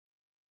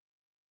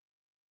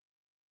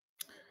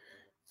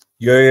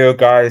Yo,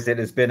 guys, it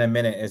has been a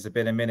minute. It's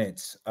been a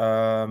minute.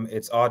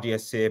 It's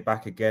RDS here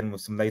back again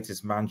with some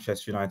latest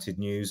Manchester United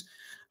news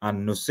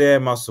and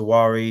Noussair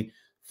Mazraoui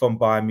from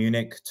Bayern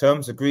Munich.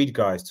 Terms agreed,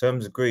 guys.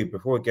 Terms agreed.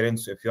 Before we get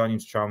into it, if you are new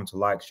to the channel, to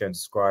like, share, and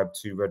subscribe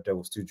to Red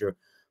Devil Studio.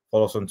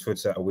 Follow us on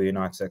Twitter at We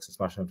United X and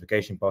smash the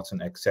notification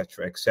button,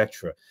 etc.,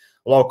 etc.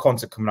 A lot of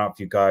content coming out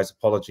for you guys.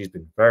 Apologies,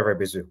 been very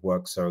busy with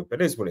work, so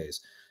but it is what it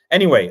is.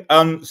 Anyway,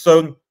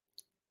 so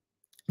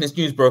this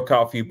news broke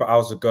out a few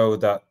hours ago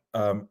that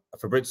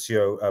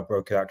Fabrizio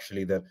broke it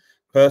actually that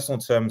personal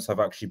terms have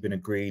actually been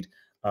agreed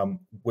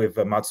with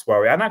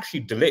Mazraoui and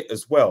actually De Ligt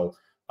as well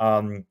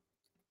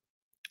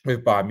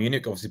with Bayern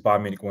Munich. Obviously,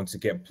 Bayern Munich wants to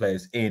get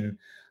players in,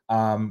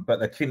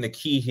 but I think the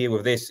key here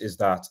with this is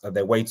that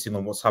they're waiting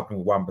on what's happening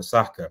with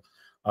Wan-Bissaka.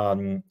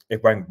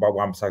 If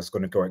Wan-Bissaka is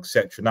going to go,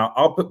 etc. Now,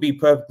 I'll be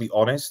perfectly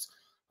honest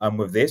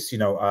with this.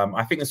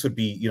 I think this would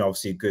be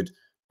obviously a good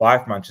buy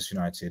for Manchester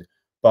United,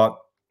 but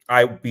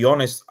I'll be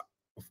honest.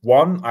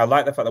 One, I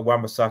like the fact that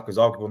Wan-Bissaka is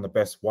arguably one of the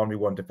best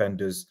 1v1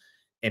 defenders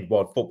in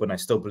world football, and I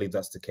still believe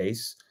that's the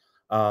case.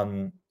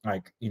 The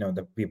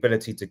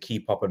ability to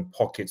keep up and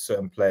pocket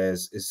certain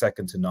players is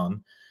second to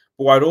none.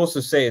 But what I'd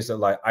also say is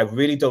that I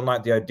really don't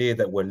like the idea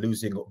that we're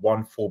losing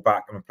one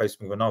fullback and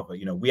replacing with another.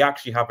 We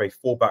actually have a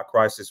fullback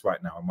crisis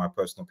right now, in my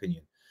personal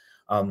opinion.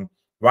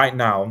 Right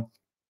now,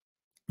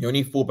 the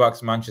only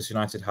fullbacks Manchester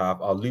United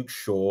have are Luke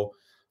Shaw,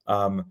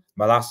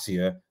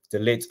 Malacia, De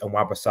Ligt, and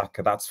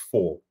Wan-Bissaka. That's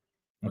four.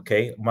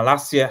 Okay,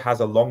 Malacia has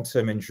a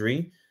long-term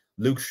injury.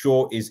 Luke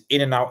Shaw is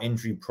in and out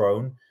injury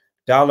prone.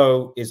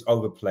 Dalot is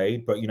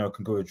overplayed, but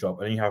can do a job.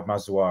 And then you have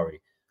Mazraoui.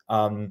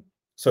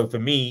 So for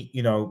me,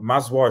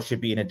 Mazraoui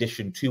should be in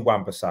addition to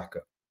Wan-Bissaka.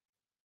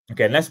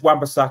 Okay, unless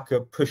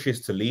Wan-Bissaka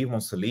pushes to leave,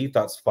 wants to leave,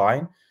 that's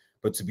fine.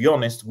 But to be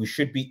honest, we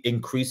should be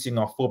increasing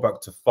our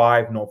fullback to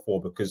 5, not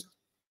 4, because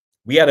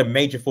we had a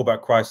major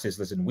fullback crisis.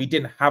 Listen, we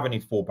didn't have any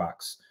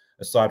fullbacks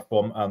aside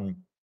from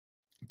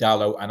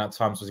Dalot, and at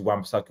times was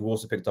Wan-Bissaka, who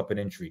also picked up an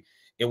injury.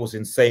 It was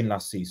insane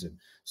last season.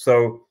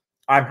 So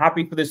I'm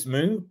happy for this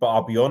move, but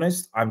I'll be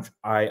honest,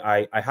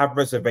 I have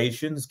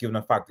reservations given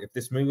the fact that if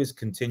this move is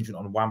contingent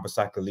on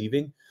Wan-Bissaka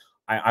leaving,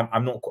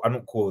 I'm not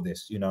cool with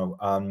this.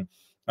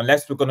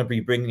 Unless we're going to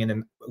be bringing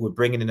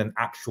in an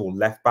actual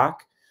left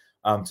back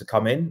to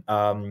come in.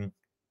 I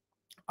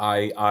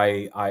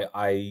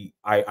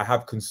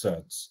have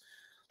concerns.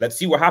 Let's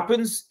see what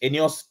happens.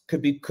 Ineos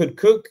could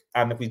cook,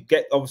 and if we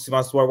get obviously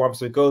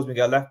Mazraoui goes, we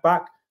get a left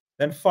back,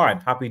 then fine,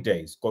 happy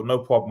days. Got no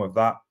problem with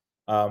that.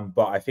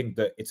 But I think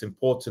that it's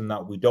important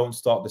that we don't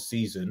start the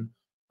season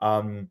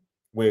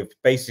with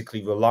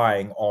basically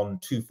relying on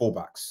 2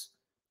 fullbacks.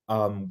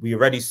 We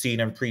already seen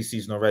in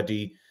preseason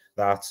already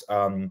that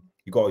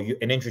you got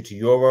an injury to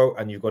Euro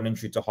and you've got an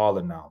injury to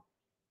Haaland now.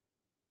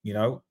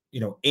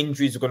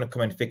 Injuries are going to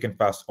come in thick and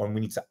fast, and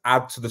we need to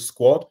add to the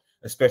squad,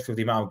 especially with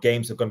the amount of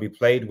games that are going to be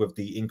played with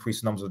the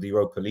increased numbers of the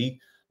Europa League,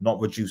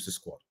 not reduce the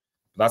squad.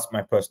 That's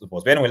my personal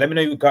thoughts. But anyway, let me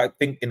know what you guys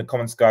think in the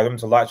comments, guys. Remember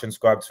to like, share, and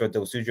subscribe to Red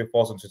Devil Studio.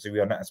 Follow us on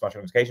Twitter, and smash the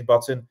notification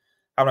button.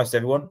 Have a nice day,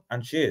 everyone,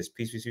 and cheers.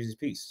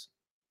 Peace.